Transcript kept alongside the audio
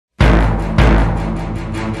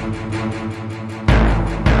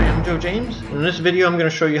Joe James. In this video I'm going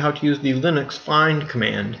to show you how to use the Unix Find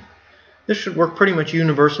command. This should work pretty much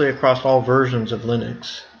universally across all versions of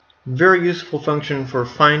Linux. Very useful function for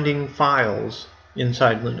finding files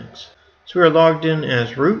inside Linux. So we are logged in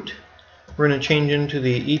as root. We're going to change into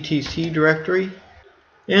the etc directory,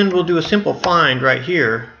 and we'll do a simple find right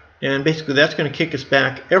here, and basically that's going to kick us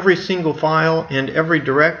back every single file and every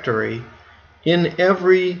directory in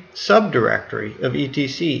every subdirectory of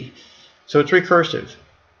etc. So it's recursive.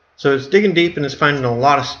 So it's digging deep and it's finding a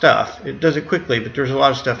lot of stuff. It does it quickly, but there's a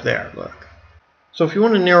lot of stuff there. Look. So if you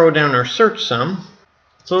want to narrow down our search some,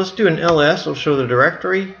 so let's do an ls. It'll show the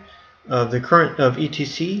directory of the current of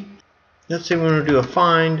etc. Let's say we want to do a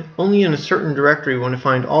find only in a certain directory. We want to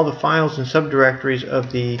find all the files and subdirectories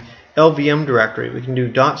of the LVM directory. We can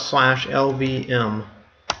do /LVM.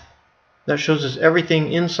 That shows us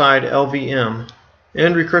everything inside LVM.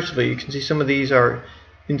 And recursively, you can see some of these are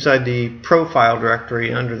inside the profile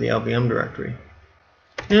directory under the LVM directory.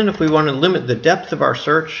 And if we want to limit the depth of our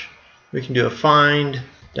search, we can do a find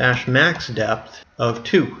 -max depth of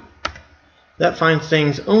 2. That finds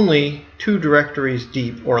things only 2 directories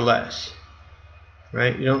deep or less.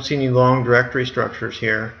 Right? You don't see any long directory structures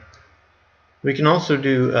here. We can also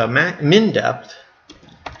do min depth.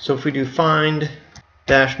 So if we do find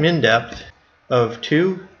 -min depth of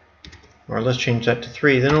 2, or let's change that to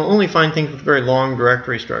 3, then it'll only find things with very long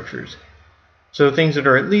directory structures. So things that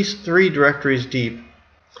are at least 3 directories deep.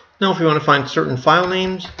 Now if we want to find certain file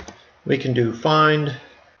names, we can do find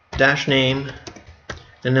 -name,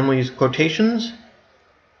 and then we'll use quotations.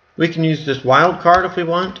 We can use this wildcard if we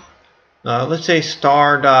want. Let's say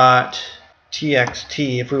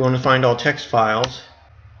star.txt if we want to find all text files.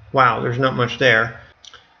 Wow, there's not much there.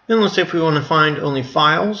 Then let's say if we want to find only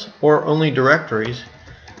files or only directories,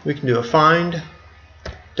 we can do a find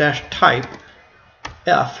 -type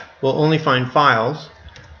f will only find files,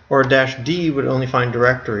 or -d would only find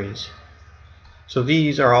directories. So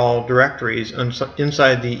these are all directories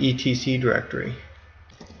inside the etc directory.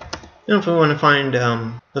 And if we want to find,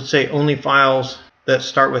 let's say, only files that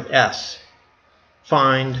start with s,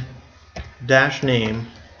 find -name,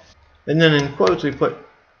 and then in quotes we put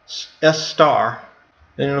s*,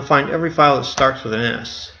 and it'll find every file that starts with an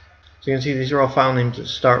s. So you can see these are all file names that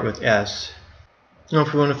start with s. Now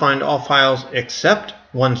if we want to find all files except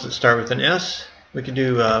ones that start with an s, we could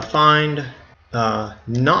do find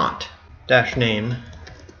not -name,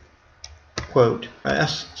 quote,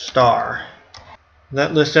 s*.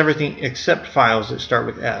 That lists everything except files that start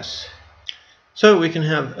with s. So we can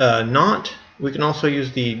have not. We can also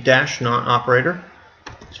use the -not operator.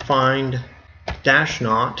 Find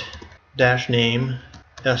 -not -name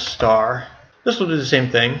s*. This will do the same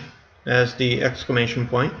thing as the exclamation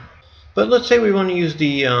point. But let's say we want to use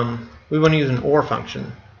the an OR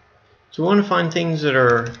function. So we want to find things that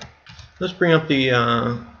are. Let's bring up the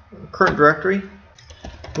current directory.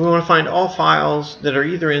 We want to find all files that are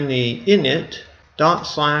either in the init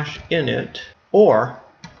 ./init or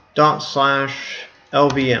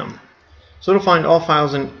 ./lvm. So it'll find all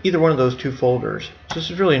files in either one of those 2 folders. So this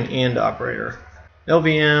is really an AND operator.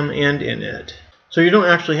 LVM and init. So you don't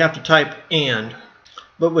actually have to type AND.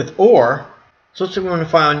 But with OR, so let's say we want to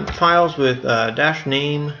find files with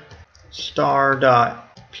 -name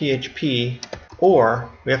star.php, or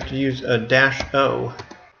we have to use a -o.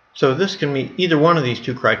 So this can meet either one of these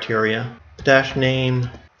 2 criteria, -name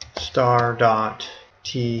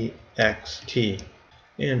star.txt,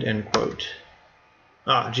 and end quote.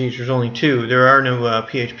 Geez, there's only 2. There are no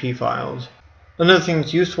PHP files. Another thing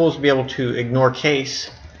that's useful is to be able to ignore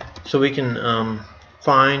case. So we can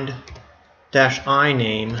find -i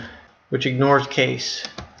name, which ignores case.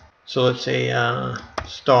 So let's say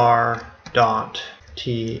star.txt.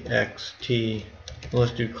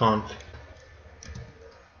 Let's do conf.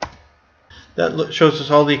 That shows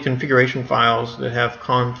us all the configuration files that have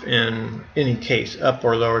conf in any case, up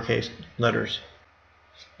or lowercase letters.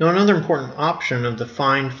 Now another important option of the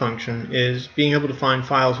find function is being able to find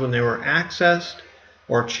files when they were accessed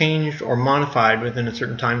or changed or modified within a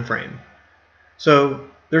certain time frame. So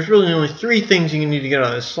there's really only 3 things you need to get out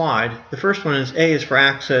of this slide. The first one is A is for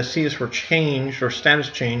access, C is for changed or status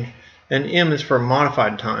change, and M is for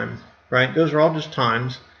modified time. Right? Those are all just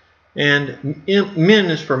times. And min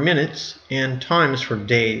is for minutes, and time is for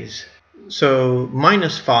days. So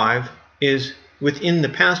 -5 is within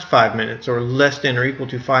the past 5 minutes, or less than or equal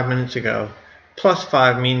to 5 minutes ago.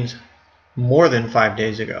 +5 means more than 5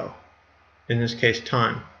 days ago. In this case,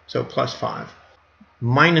 time. So +5.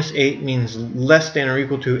 -8 means less than or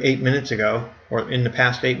equal to 8 minutes ago, or in the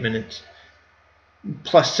past 8 minutes.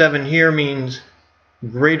 +7 here means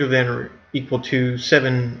greater than or equal to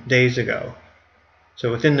 7 days ago. So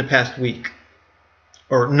within the past week,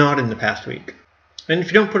 or not in the past week. And if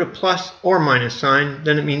you don't put a plus or minus sign,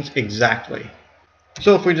 then it means exactly.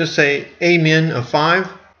 So if we just say amin of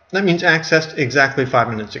 5, that means accessed exactly 5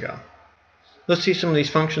 minutes ago. Let's see some of these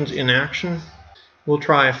functions in action. We'll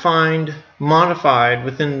try find modified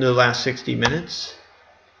within the last 60 minutes.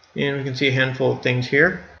 And we can see a handful of things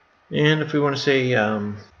here. And if we want to say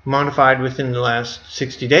modified within the last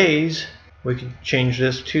 60 days, we can change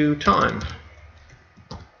this to time.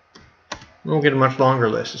 We'll get a much longer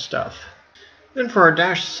list of stuff. Then for our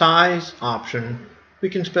dash size option, we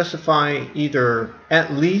can specify either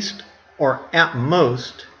at least or at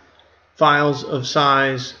most files of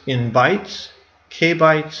size in bytes,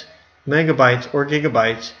 kbytes, megabytes, or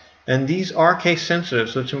gigabytes, and these are case sensitive,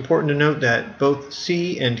 so it's important to note that both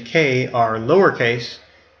C and K are lowercase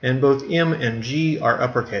and both M and G are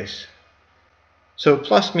uppercase. So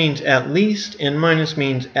plus means at least and minus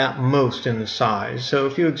means at most in the size. So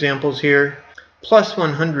a few examples here. Plus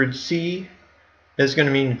 100C is going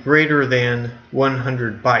to mean greater than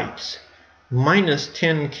 100 bytes. Minus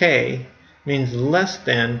 10K means less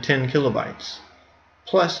than 10 kilobytes.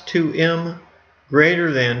 Plus 2M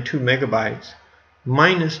greater than 2 megabytes.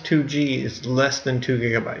 Minus 2G is less than 2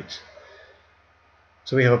 gigabytes.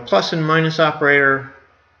 So we have a plus and minus operator,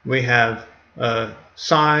 we have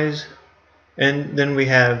size, and then we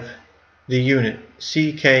have the unit,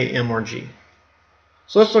 C, K, M, or G.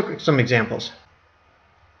 So let's look at some examples.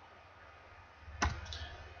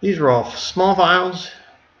 These are all small files,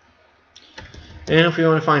 and if we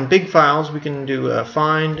want to find big files, we can do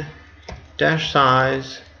find dash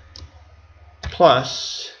size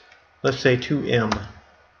plus, let's say 2M.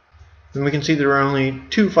 And we can see there are only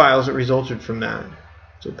 2 files that resulted from that.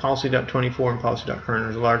 So policy.24 and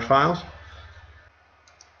policy.current are large files.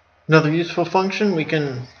 Another useful function, we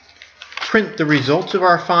can print the results of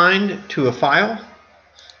our find to a file.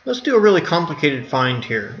 Let's do a really complicated find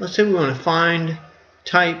here. Let's say we want to find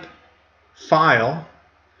type file,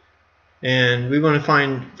 and we want to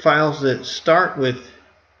find files that start with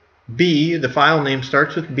B. The file name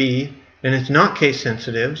starts with B, and it's not case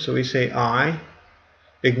sensitive, so we say I,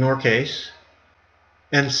 ignore case,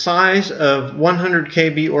 and size of 100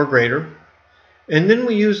 KB or greater, and then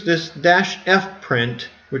we use this -f print,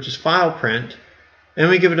 which is file print, and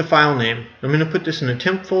we give it a file name. I'm going to put this in a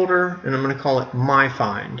temp folder, and I'm going to call it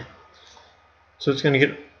myfind. So it's going to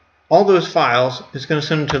get all those files, it's going to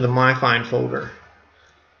send them to the myfind folder.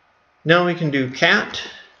 Now we can do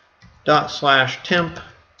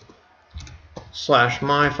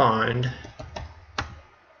cat./temp/myfind,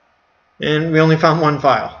 and we only found 1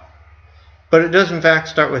 file. But it does in fact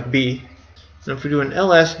start with B. And if we do an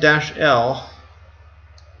ls-l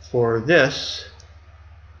for this,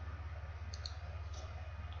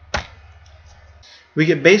 we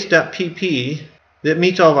get base.pp that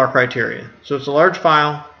meets all of our criteria. So it's a large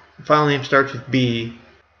file, the file name starts with B,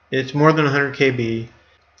 it's more than 100 KB,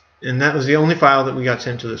 and that was the only file that we got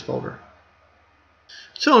sent to this folder.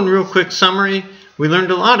 So in real quick summary, we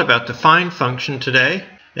learned a lot about the find function today.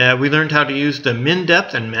 We learned how to use the min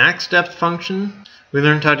depth and max depth function. We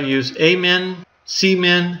learned how to use amin,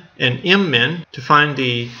 cmin, and mmin to find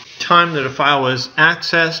the time that a file was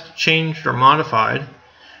accessed, changed, or modified.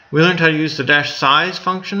 We learned how to use the dash size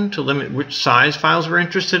function to limit which size files we're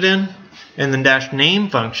interested in, and the dash name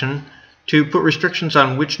function to put restrictions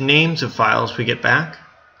on which names of files we get back.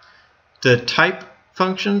 The type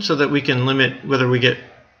function so that we can limit whether we get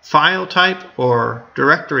file type or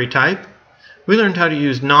directory type. We learned how to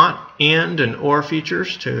use not, and or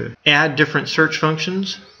features to add different search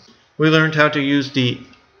functions. We learned how to use the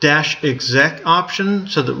 -exec option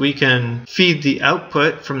so that we can feed the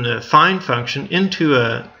output from the find function into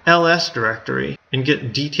a ls directory and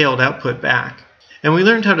get detailed output back. And we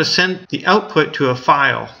learned how to send the output to a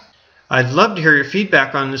file. I'd love to hear your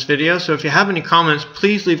feedback on this video, so if you have any comments,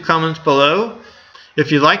 please leave comments below.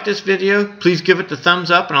 If you like this video, please give it the thumbs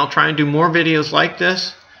up, and I'll try and do more videos like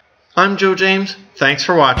this. I'm Joe James. Thanks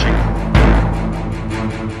for watching.